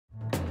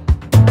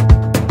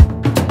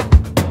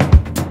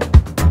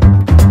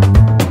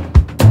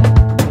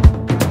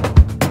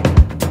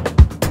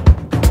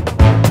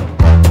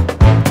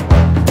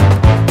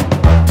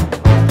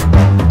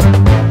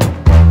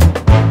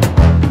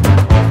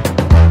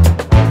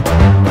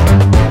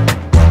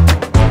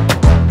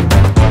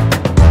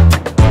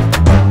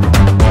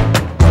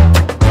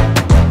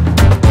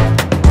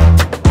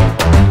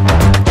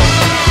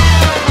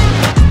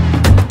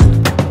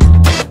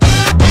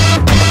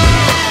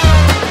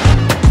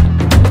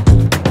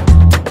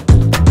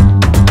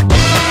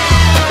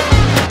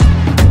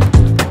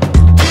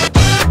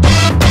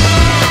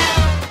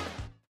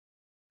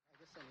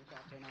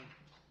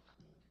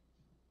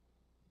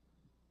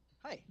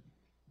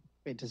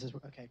Wait, does this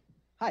work? Okay.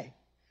 Hi.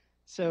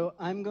 So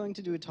I'm going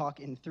to do a talk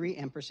in 3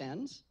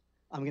 ampersands.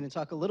 I'm going to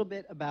talk a little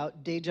bit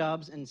about day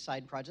jobs and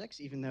side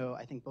projects, even though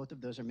I think both of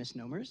those are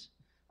misnomers.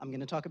 I'm going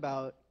to talk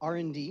about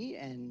R&D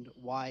and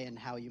why and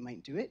how you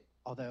might do it,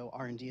 although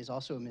R&D is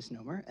also a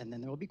misnomer, and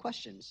then there will be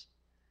questions.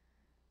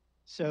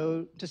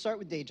 So to start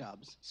with day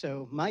jobs.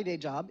 So my day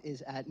job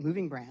is at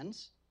Moving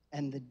Brands,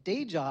 and the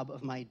day job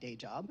of my day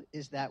job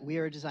is that we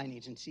are a design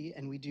agency,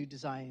 and we do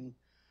design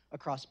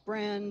across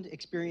brand,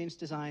 experience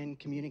design,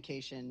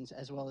 communications,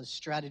 as well as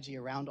strategy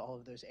around all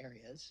of those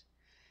areas.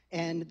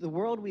 And the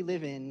world we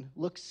live in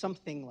looks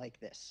something like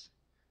this.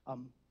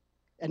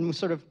 And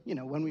sort of,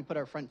 when we put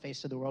our front face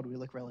to the world, we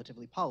look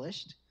relatively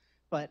polished.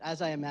 But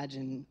as I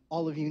imagine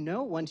all of you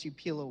know, once you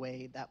peel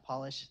away that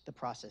polish, the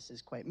process is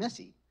quite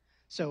messy.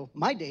 So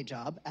my day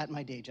job, at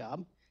my day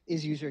job,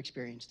 is user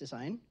experience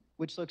design,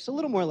 which looks a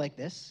little more like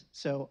this.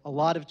 So a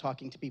lot of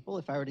talking to people.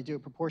 If I were to do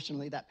it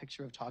proportionally, that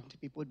picture of talking to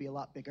people would be a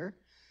lot bigger.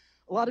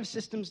 A lot of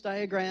systems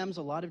diagrams,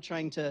 a lot of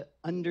trying to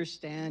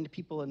understand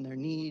people and their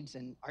needs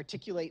and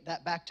articulate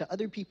that back to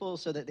other people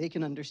so that they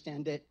can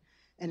understand it.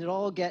 And it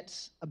all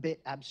gets a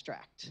bit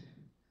abstract.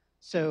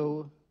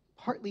 So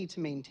partly to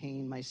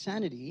maintain my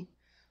sanity,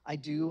 I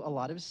do a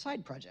lot of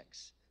side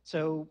projects.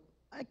 So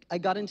I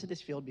got into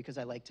this field because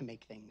I like to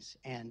make things,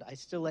 and I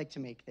still like to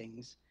make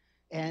things,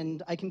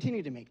 and I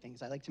continue to make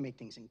things. I like to make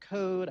things in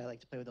code, I like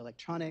to play with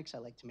electronics, I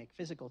like to make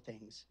physical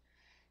things.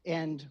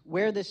 And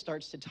where this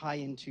starts to tie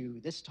into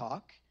this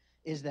talk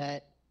is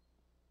that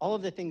all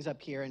of the things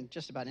up here, and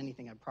just about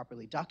anything I've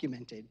properly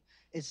documented,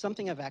 is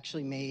something I've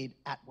actually made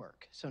at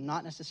work. So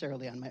not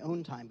necessarily on my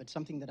own time, but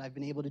something that I've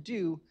been able to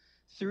do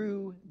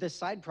through the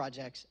side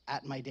projects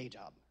at my day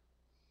job.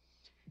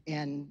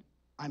 And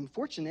I'm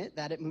fortunate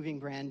that at Moving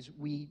Brands,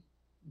 we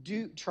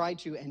do try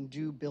to and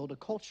do build a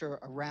culture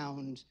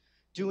around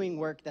doing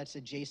work that's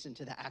adjacent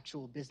to the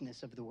actual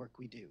business of the work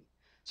we do.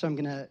 So I'm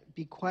gonna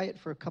be quiet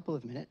for a couple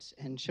of minutes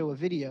and show a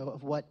video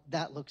of what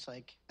that looks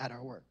like at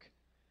our work.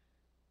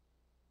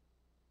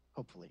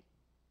 Hopefully.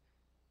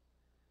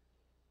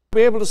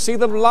 Be able to see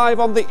them live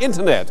on the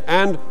internet.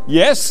 And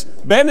yes,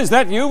 Ben, is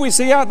that you we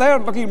see out there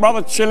looking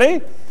rather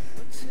chilly?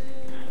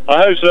 I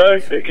hope so.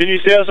 Can you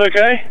see us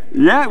okay?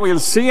 Yeah, we'll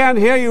see and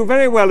hear you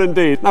very well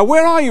indeed. Now,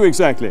 where are you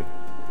exactly?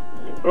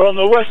 We're on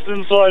the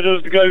western side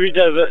of the Gobi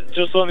Desert,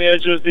 just on the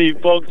edge of the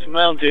Bogged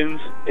Mountains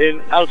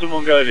in Outer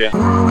Mongolia.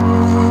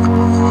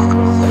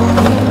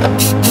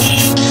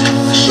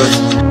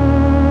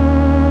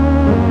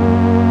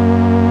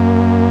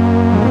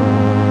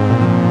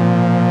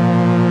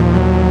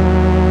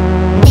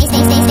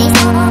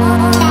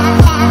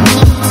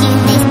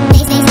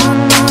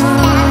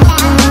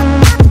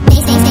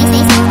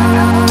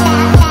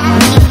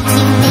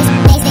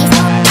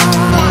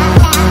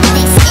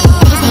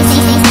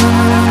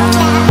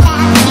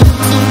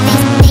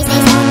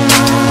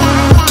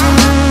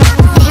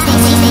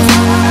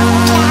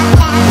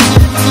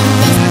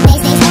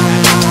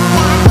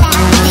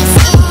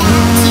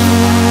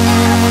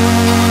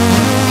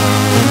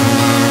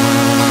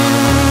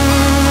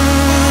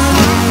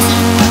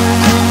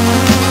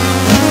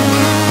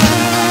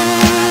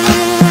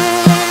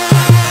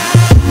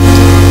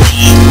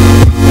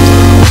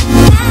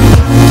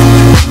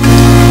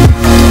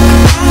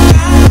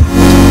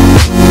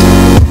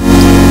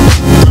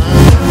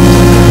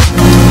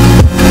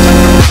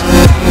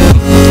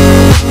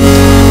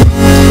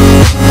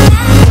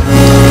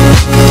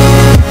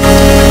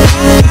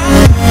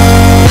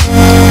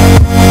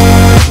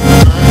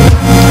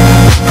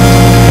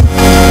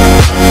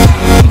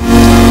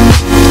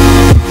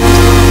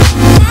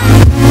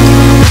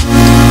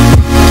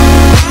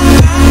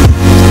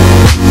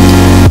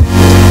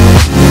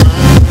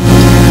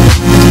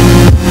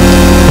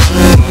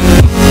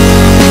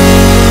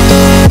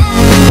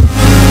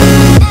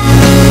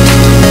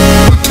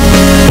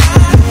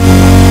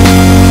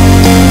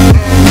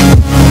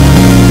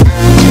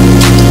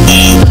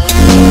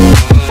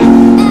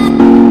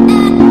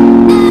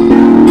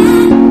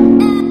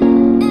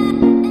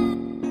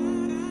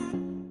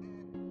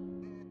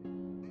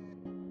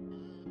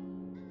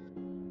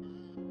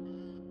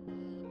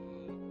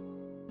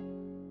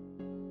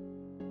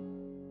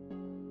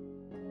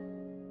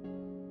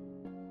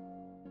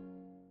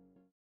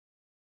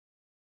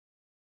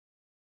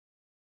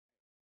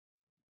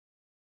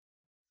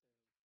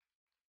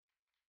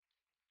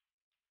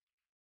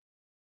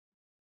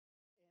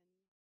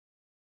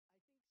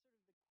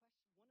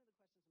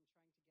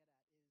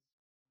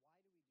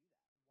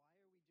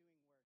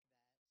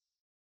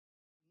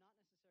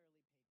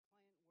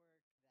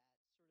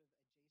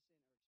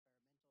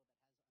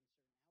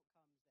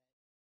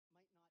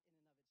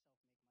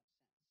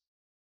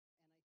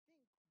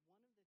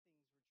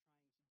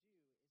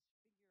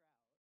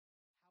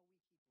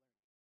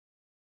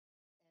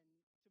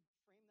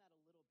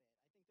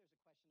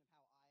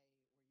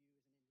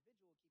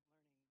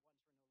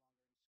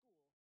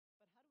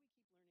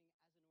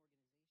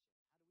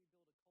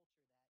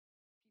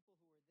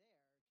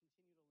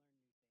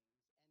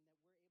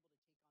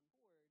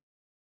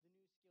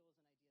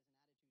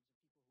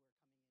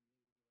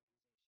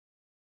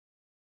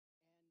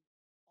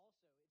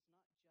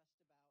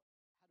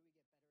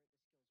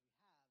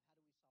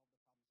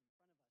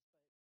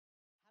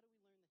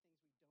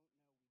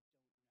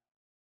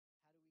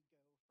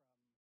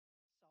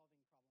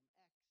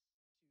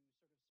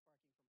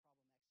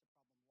 problem X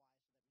to problem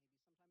Y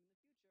so that maybe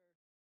sometime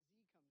in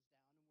the future, Z comes down and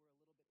we're a little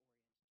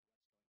bit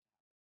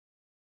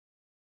oriented to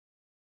what's going to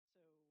happen.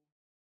 So R&D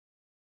is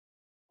a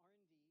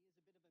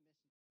bit of a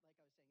like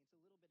I was saying,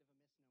 it's a little bit of a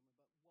misnomer,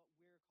 but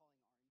what we're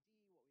calling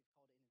R&D, what we've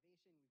called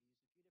innovation, we've used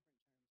a few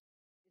different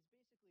terms, is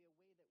basically a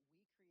way that we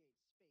create space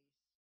for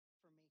making and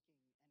for learning.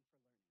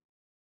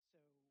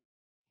 So hands-on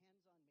making that's going to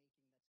help us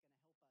learn new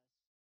skills,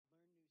 learn new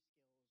ideas,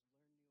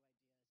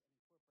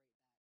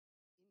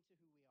 and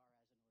incorporate that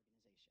into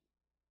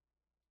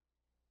who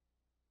we are as an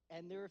organization.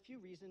 And there are a few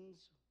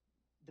reasons,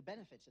 the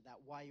benefits of that,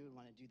 why you would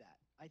want to do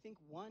that. I think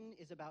one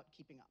is about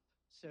keeping up.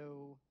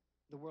 So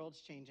the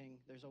world's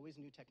changing. There's always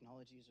new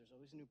technologies. There's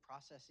always new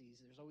processes.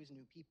 There's always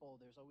new people.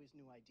 There's always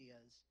new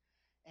ideas.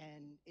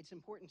 And it's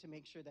important to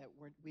make sure that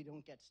we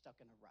don't get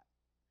stuck in a rut.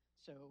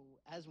 So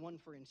as one,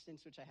 for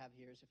instance, which I have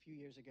here, is a few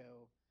years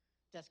ago,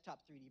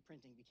 desktop 3D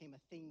printing became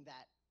a thing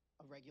that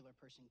a regular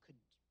person could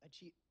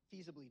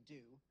feasibly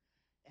do.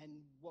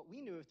 And what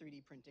we knew of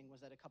 3D printing was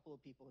that a couple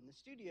of people in the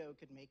studio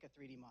could make a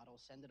 3D model,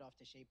 send it off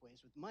to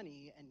Shapeways with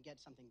money, and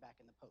get something back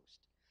in the post.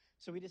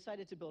 So we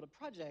decided to build a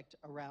project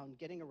around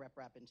getting a rep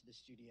wrap into the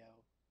studio.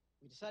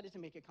 We decided to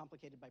make it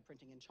complicated by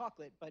printing in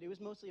chocolate, but it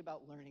was mostly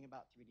about learning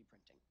about 3D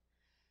printing.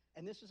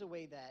 And this was a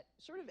way that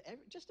sort of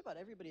just about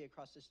everybody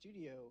across the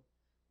studio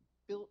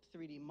built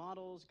 3D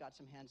models, got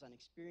some hands-on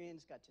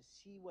experience, got to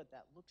see what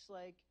that looks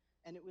like.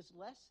 And it was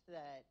less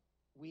that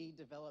we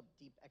developed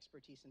deep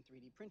expertise in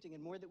 3D printing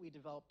and more that we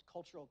developed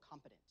cultural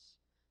competence,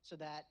 so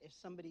that if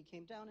somebody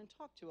came down and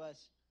talked to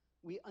us,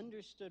 we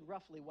understood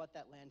roughly what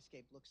that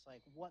landscape looks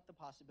like, what the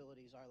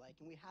possibilities are like,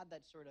 and we had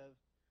that sort of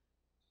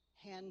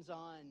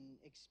hands-on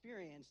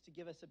experience to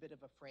give us a bit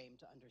of a frame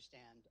to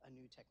understand a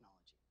new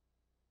technology.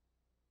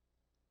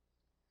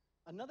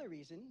 Another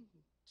reason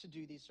to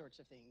do these sorts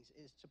of things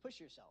is to push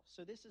yourself.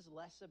 So this is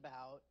less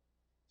about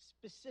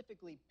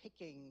specifically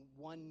picking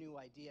one new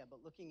idea, but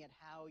looking at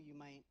how you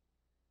might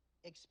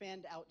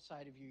expand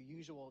outside of your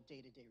usual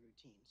day-to-day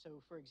routine.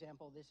 So for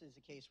example, this is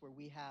a case where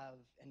we have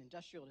an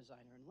industrial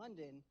designer in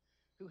London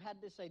who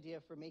had this idea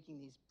for making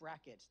these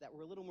brackets that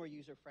were a little more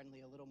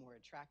user-friendly, a little more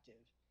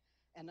attractive.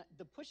 And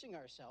the pushing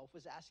ourselves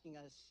was asking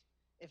us,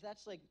 if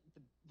that's like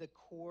the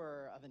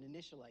core of an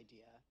initial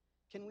idea,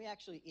 can we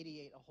actually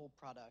ideate a whole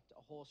product,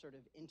 a whole sort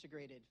of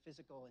integrated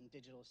physical and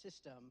digital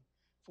system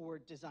for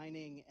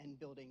designing and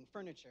building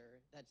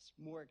furniture that's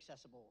more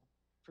accessible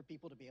for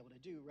people to be able to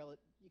do,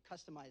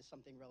 customize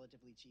something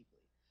relatively cheaply.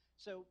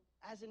 So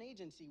as an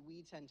agency,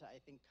 we tend to, I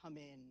think, come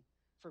in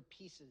for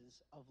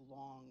pieces of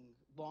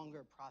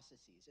longer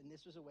processes. And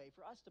this was a way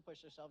for us to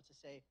push ourselves to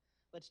say,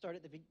 let's start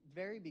at the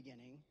very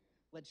beginning.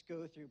 Let's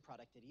go through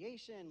product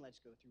ideation. Let's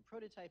go through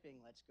prototyping.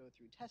 Let's go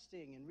through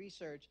testing and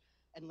research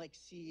and like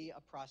see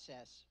a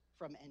process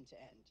from end to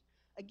end.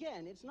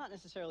 Again, it's not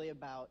necessarily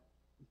about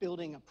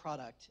building a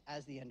product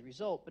as the end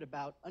result, but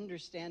about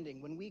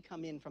understanding when we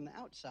come in from the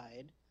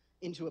outside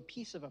into a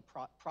piece of a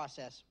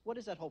process, what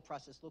does that whole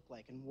process look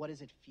like and what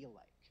does it feel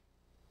like?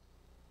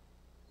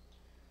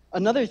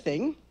 Another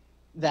thing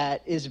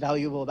that is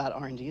valuable about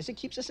R&D is it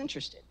keeps us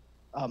interested.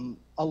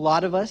 A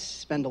lot of us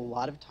spend a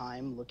lot of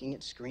time looking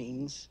at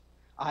screens.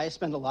 I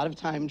spend a lot of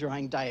time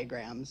drawing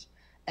diagrams,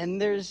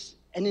 and there's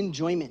an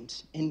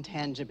enjoyment in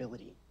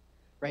tangibility,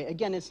 right?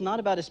 Again, it's not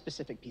about a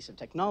specific piece of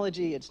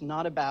technology, it's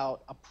not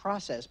about a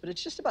process, but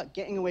it's just about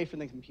getting away from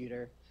the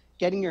computer,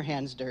 getting your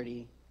hands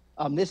dirty.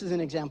 This is an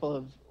example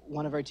of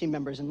one of our team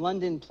members in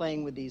London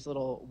playing with these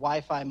little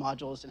Wi-Fi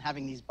modules and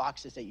having these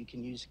boxes that you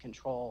can use to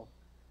control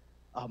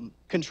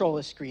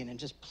a screen and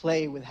just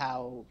play with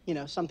how,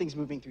 something's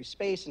moving through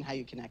space and how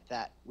you connect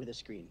that with a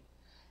screen.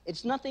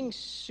 It's nothing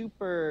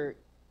super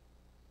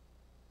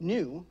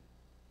new,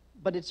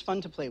 but it's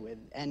fun to play with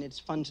and it's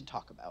fun to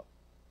talk about.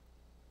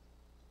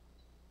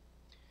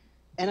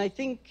 And I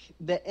think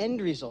the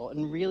end result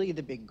and really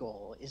the big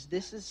goal is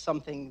this is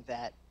something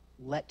that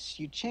lets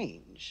you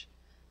change.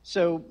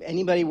 So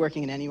anybody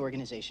working in any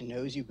organization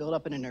knows you build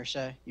up an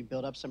inertia, you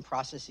build up some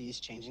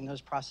processes, changing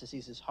those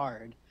processes is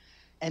hard.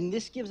 And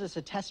this gives us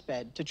a test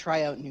bed to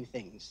try out new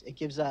things. It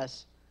gives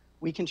us,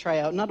 we can try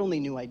out not only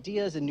new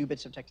ideas and new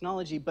bits of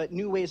technology, but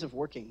new ways of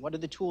working. What are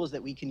the tools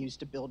that we can use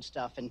to build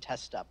stuff and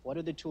test stuff? What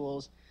are the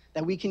tools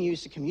that we can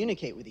use to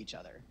communicate with each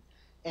other?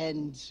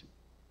 And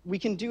we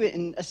can do it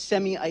in a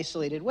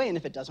semi-isolated way, and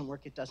if it doesn't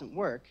work, it doesn't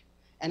work.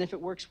 And if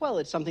it works well,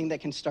 it's something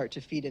that can start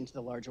to feed into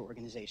the larger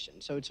organization.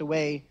 So it's a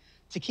way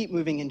to keep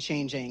moving and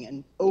changing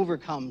and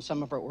overcome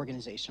some of our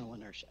organizational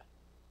inertia,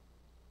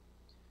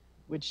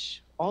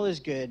 which all is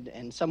good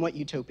and somewhat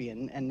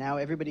utopian, and now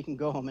everybody can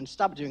go home and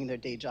stop doing their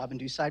day job and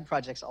do side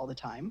projects all the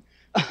time.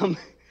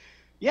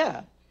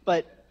 Yeah,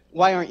 but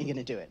why aren't you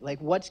gonna do it? Like,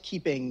 what's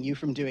keeping you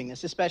from doing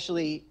this,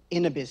 especially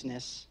in a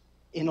business,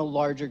 in a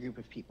larger group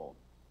of people?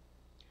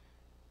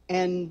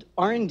 And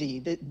R&D,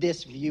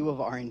 this view of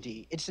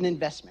R&D, it's an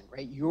investment,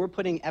 right? You're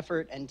putting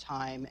effort and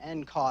time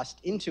and cost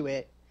into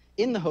it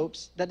in the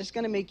hopes that it's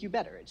gonna make you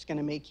better. It's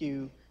gonna make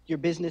your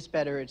business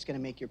better, it's gonna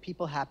make your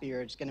people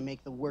happier, it's gonna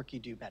make the work you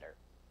do better.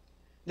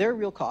 There are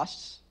real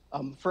costs.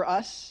 For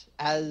us,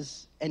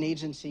 as an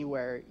agency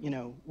where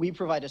we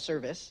provide a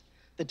service,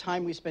 the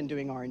time we spend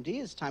doing R&D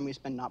is time we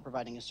spend not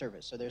providing a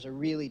service. So there's a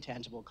really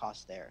tangible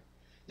cost there.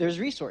 There's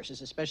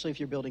resources, especially if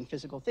you're building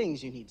physical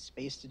things. You need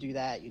space to do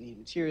that. You need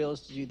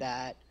materials to do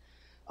that.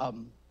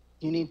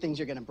 You need things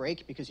you're going to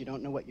break because you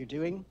don't know what you're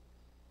doing.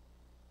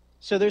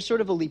 So there's sort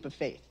of a leap of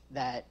faith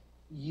that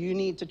you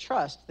need to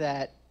trust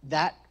that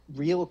that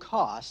real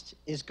cost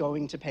is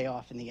going to pay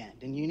off in the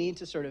end. And you need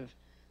to sort of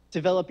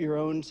develop your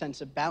own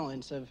sense of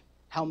balance of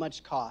how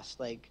much cost.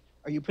 Like,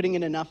 are you putting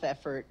in enough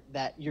effort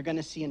that you're going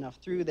to see enough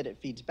through that it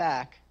feeds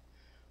back?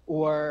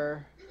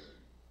 Or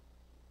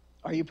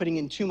are you putting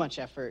in too much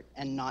effort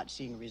and not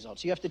seeing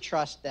results? You have to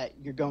trust that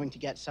you're going to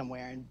get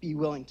somewhere and be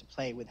willing to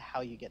play with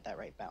how you get that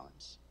right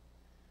balance.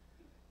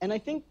 And I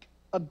think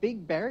a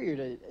big barrier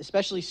to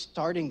especially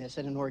starting this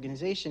at an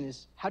organization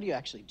is, how do you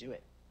actually do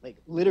it? Like,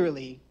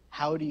 literally,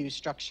 how do you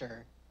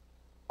structure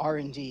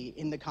R&D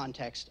in the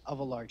context of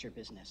a larger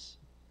business?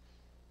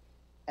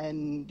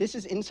 And this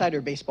is insider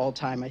baseball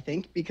time, I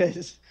think,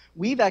 because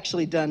we've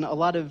actually done a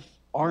lot of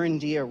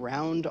R&D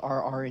around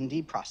our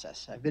R&D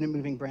process. I've been at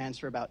Moving Brands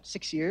for about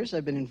 6 years.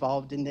 I've been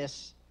involved in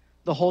this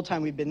the whole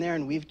time we've been there,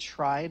 and we've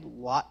tried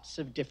lots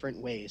of different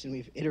ways, and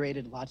we've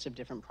iterated lots of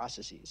different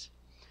processes.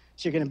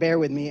 So you're going to bear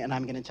with me, and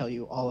I'm going to tell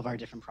you all of our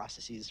different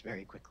processes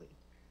very quickly.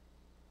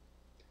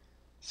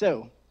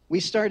 So we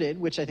started,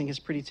 which I think is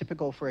pretty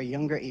typical for a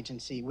younger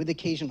agency, with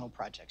occasional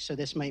projects. So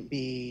this might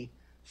be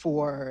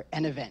for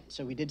an event.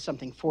 So we did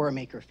something for a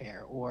maker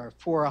fair or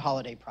for a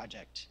holiday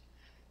project.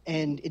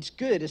 And it's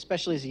good,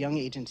 especially as a young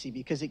agency,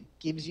 because it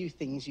gives you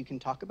things you can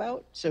talk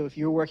about. So if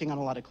you're working on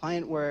a lot of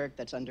client work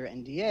that's under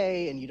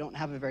NDA and you don't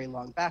have a very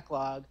long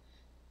backlog,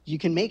 you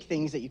can make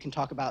things that you can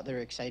talk about that are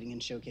exciting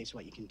and showcase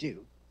what you can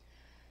do.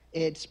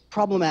 It's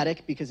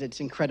problematic because it's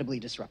incredibly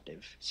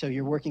disruptive. So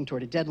you're working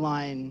toward a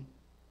deadline.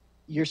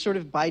 You're sort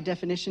of, by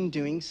definition,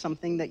 doing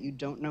something that you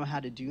don't know how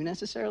to do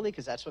necessarily,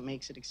 because that's what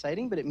makes it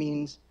exciting, but it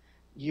means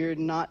you're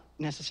not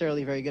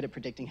necessarily very good at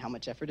predicting how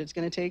much effort it's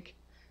going to take.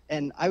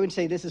 And I would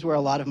say this is where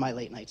a lot of my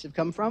late nights have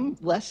come from,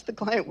 less the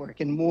client work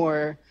and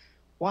more,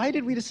 why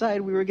did we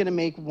decide we were going to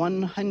make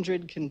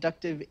 100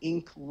 conductive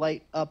ink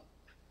light up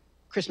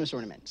Christmas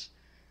ornaments?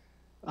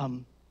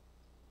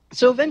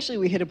 So eventually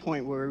we hit a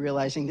point where we're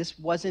realizing this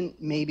wasn't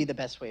maybe the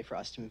best way for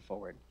us to move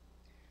forward.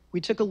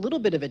 We took a little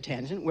bit of a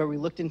tangent where we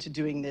looked into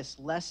doing this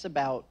less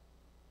about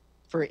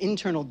for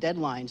internal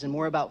deadlines and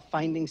more about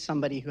finding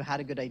somebody who had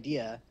a good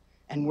idea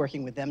and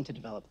working with them to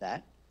develop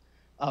that.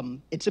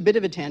 It's a bit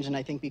of a tangent,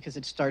 I think, because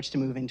it starts to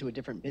move into a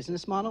different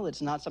business model.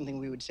 It's not something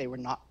we would say we're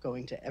not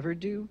going to ever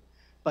do,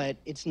 but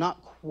it's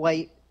not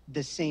quite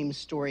the same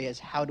story as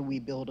how do we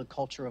build a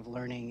culture of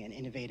learning and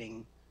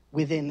innovating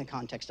within the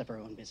context of our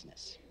own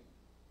business.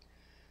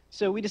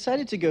 So we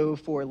decided to go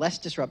for less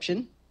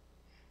disruption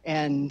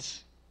and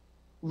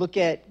look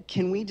at,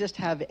 can we just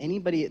have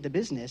anybody at the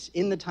business,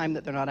 in the time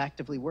that they're not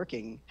actively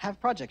working,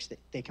 have projects that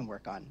they can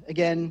work on?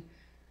 Again,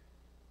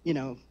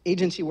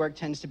 agency work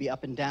tends to be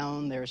up and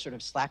down. There are sort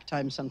of slack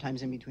times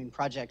sometimes in between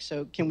projects.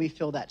 So can we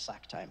fill that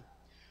slack time?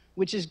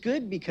 Which is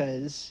good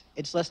because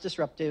it's less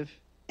disruptive.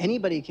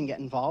 Anybody can get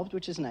involved,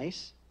 which is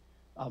nice.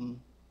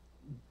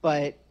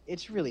 But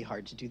it's really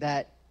hard to do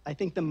that. I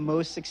think the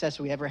most success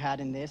we ever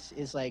had in this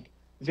is like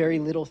very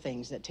little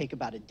things that take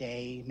about a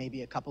day,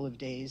 maybe a couple of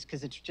days,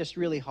 because it's just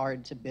really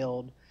hard to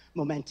build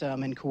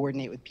momentum and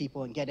coordinate with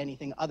people and get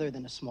anything other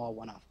than a small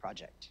one-off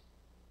project.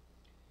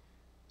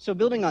 So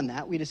building on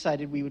that, we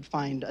decided we would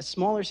find a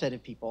smaller set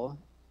of people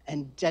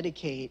and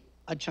dedicate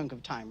a chunk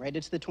of time, right?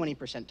 It's the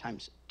 20%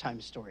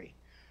 time story,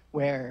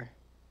 where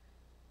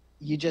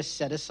you just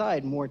set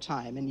aside more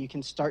time and you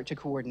can start to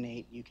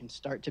coordinate, you can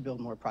start to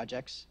build more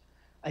projects.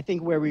 I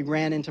think where we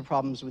ran into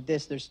problems with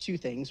this, there's two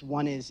things.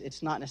 One is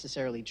it's not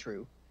necessarily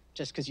true.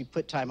 Just because you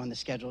put time on the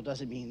schedule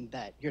doesn't mean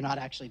that you're not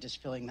actually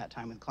just filling that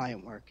time with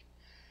client work.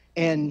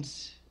 And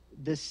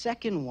the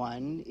second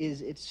one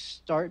is it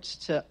starts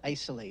to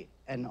isolate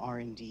an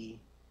R&D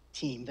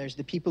team. There's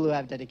the people who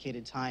have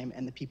dedicated time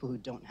and the people who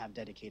don't have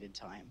dedicated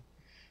time.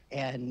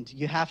 And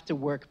you have to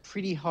work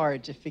pretty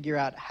hard to figure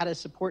out how to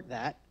support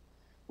that,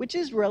 which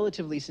is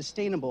relatively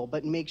sustainable,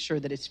 but make sure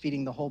that it's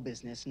feeding the whole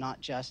business,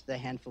 not just the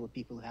handful of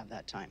people who have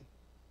that time.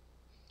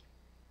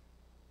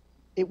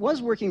 It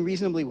was working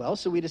reasonably well,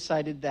 so we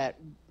decided that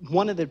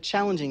one of the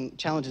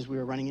challenges we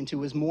were running into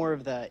was more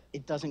of the,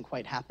 it doesn't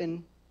quite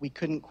happen. We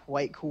couldn't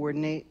quite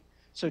coordinate.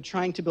 So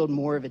trying to build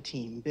more of a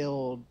team,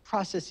 build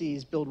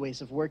processes, build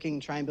ways of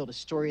working, try and build a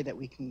story that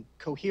we can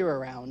cohere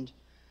around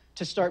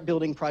to start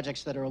building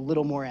projects that are a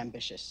little more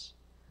ambitious,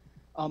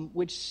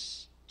 which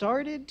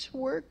started to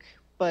work.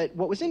 But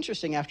what was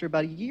interesting after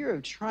about a year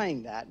of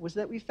trying that was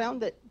that we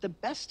found that the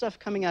best stuff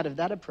coming out of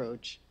that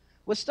approach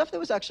was stuff that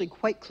was actually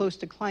quite close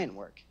to client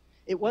work.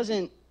 It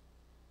wasn't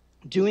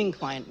doing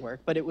client work,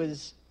 but it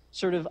was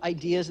sort of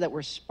ideas that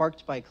were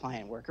sparked by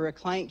client work, or a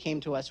client came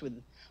to us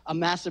with a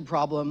massive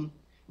problem.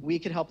 We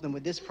could help them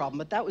with this problem,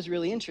 but that was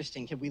really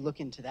interesting. Could we look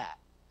into that?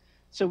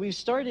 So we've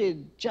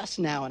started just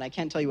now, and I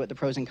can't tell you what the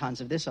pros and cons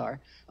of this are,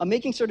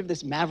 making sort of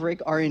this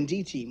maverick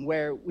R&D team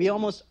where we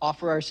almost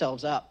offer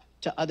ourselves up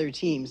to other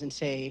teams and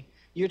say,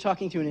 you're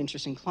talking to an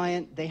interesting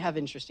client, they have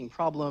interesting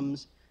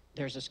problems,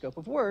 there's a scope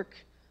of work,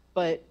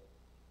 but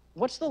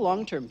what's the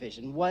long-term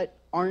vision? What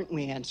aren't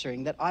we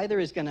answering that either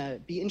is going to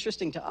be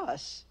interesting to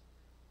us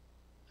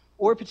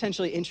or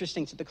potentially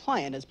interesting to the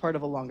client as part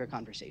of a longer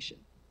conversation?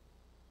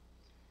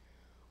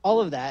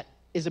 All of that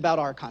is about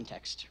our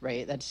context,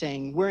 right? That's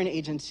saying we're an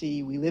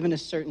agency, we live in a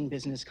certain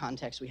business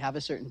context, we have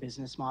a certain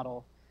business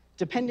model.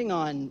 Depending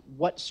on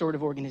what sort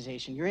of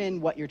organization you're in,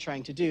 what you're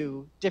trying to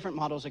do, different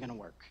models are going to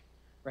work,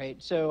 right?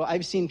 So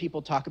I've seen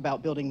people talk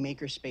about building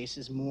maker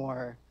spaces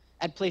more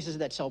at places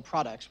that sell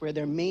products where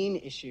their main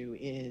issue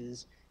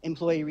is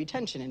employee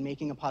retention and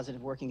making a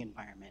positive working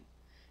environment.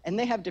 And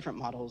they have different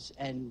models,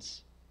 and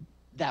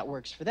that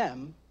works for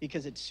them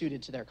because it's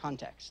suited to their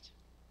context.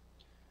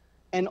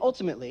 And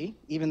ultimately,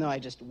 even though I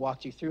just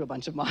walked you through a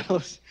bunch of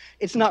models,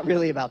 it's not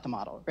really about the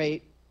model,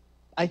 right?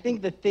 I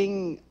think the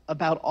thing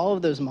about all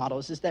of those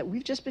models is that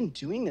we've just been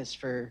doing this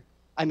for,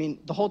 I mean,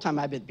 the whole time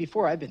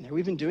before I've been there,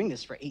 we've been doing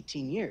this for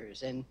 18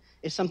 years. And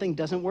if something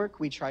doesn't work,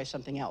 we try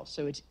something else.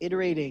 So it's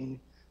iterating,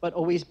 but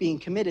always being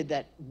committed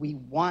that we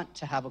want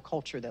to have a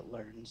culture that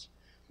learns.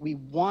 We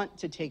want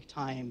to take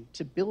time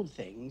to build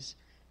things.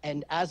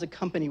 And as a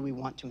company, we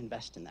want to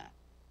invest in that.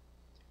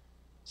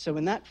 So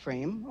in that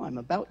frame, I'm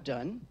about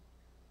done.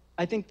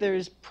 I think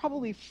there's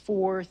probably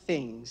 4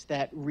 things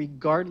that,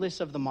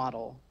 regardless of the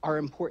model, are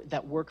important,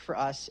 that work for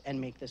us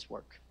and make this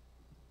work.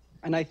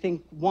 And I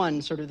think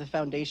one, sort of the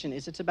foundation,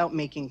 is it's about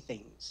making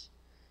things.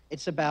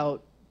 It's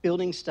about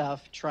building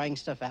stuff, trying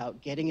stuff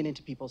out, getting it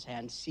into people's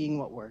hands, seeing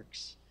what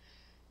works.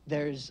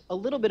 There's a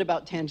little bit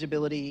about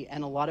tangibility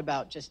and a lot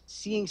about just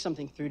seeing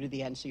something through to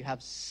the end so you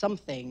have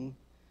something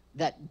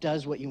that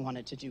does what you want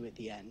it to do at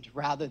the end,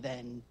 rather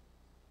than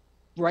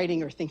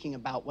writing or thinking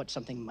about what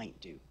something might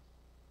do.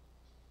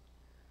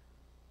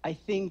 I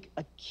think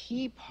a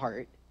key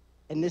part,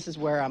 and this is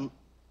where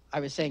I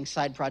was saying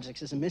side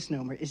projects is a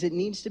misnomer, is it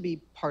needs to be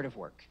part of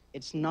work.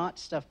 It's not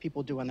stuff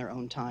people do on their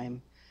own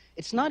time.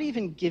 It's not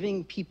even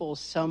giving people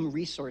some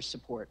resource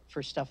support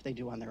for stuff they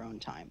do on their own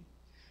time.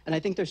 And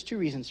I think there's 2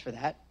 reasons for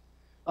that.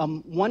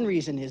 One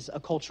reason is a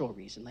cultural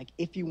reason. Like,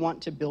 if you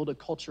want to build a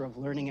culture of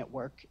learning at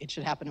work, it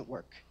should happen at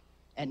work.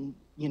 And,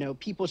 you know,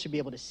 people should be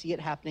able to see it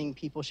happening.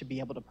 People should be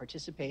able to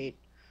participate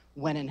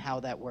when and how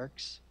that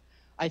works.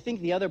 I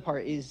think the other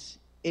part is,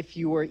 if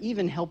you are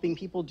even helping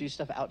people do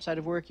stuff outside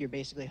of work, you're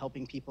basically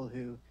helping people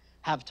who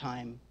have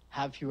time,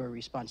 have fewer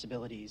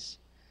responsibilities.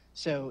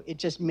 So it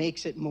just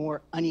makes it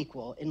more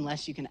unequal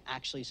unless you can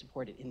actually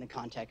support it in the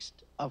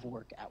context of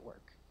work at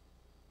work.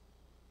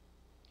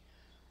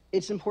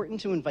 It's important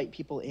to invite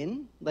people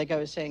in. Like I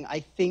was saying, I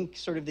think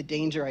sort of the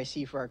danger I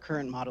see for our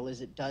current model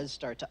is it does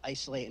start to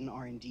isolate an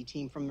R&D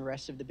team from the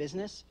rest of the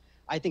business.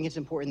 I think it's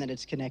important that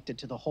it's connected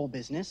to the whole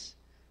business,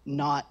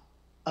 not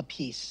a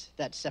piece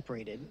that's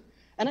separated.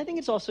 And I think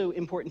it's also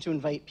important to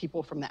invite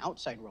people from the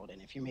outside world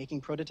in. If you're making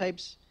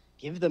prototypes,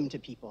 give them to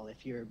people.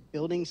 If you're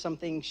building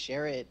something,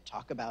 share it,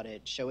 talk about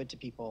it, show it to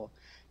people.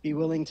 Be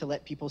willing to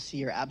let people see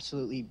your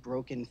absolutely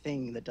broken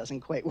thing that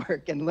doesn't quite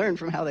work and learn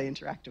from how they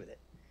interact with it.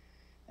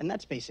 And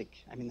that's basic.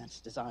 I mean,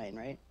 that's design,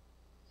 right?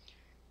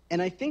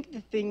 And I think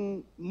the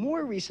thing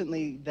more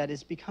recently that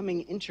is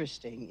becoming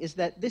interesting is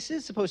that this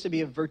is supposed to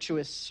be a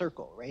virtuous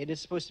circle, right?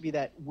 It's supposed to be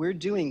that we're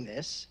doing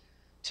this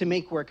to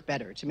make work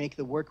better, to make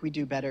the work we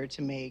do better,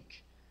 to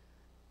make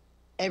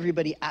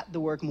everybody at the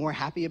work more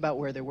happy about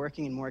where they're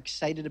working and more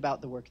excited about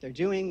the work they're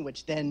doing,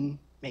 which then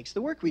makes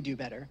the work we do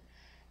better.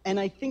 And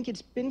I think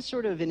it's been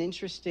sort of an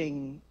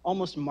interesting,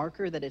 almost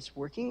marker that it's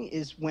working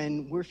is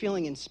when we're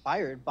feeling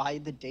inspired by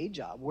the day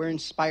job. We're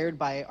inspired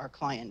by our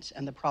clients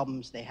and the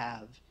problems they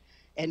have.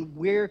 And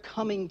we're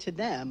coming to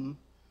them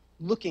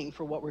looking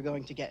for what we're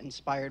going to get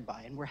inspired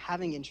by. And we're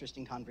having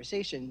interesting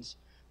conversations,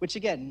 which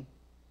again,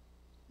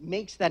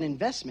 makes that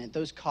investment,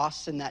 those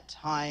costs and that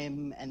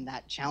time and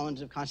that challenge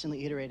of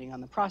constantly iterating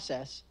on the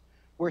process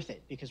worth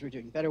it, because we're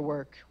doing better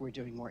work, we're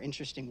doing more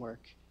interesting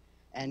work,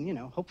 and, you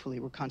know, hopefully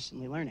we're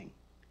constantly learning.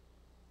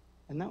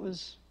 And that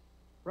was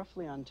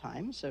roughly on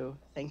time, so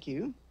thank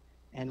you.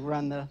 And we're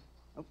on the,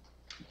 oh.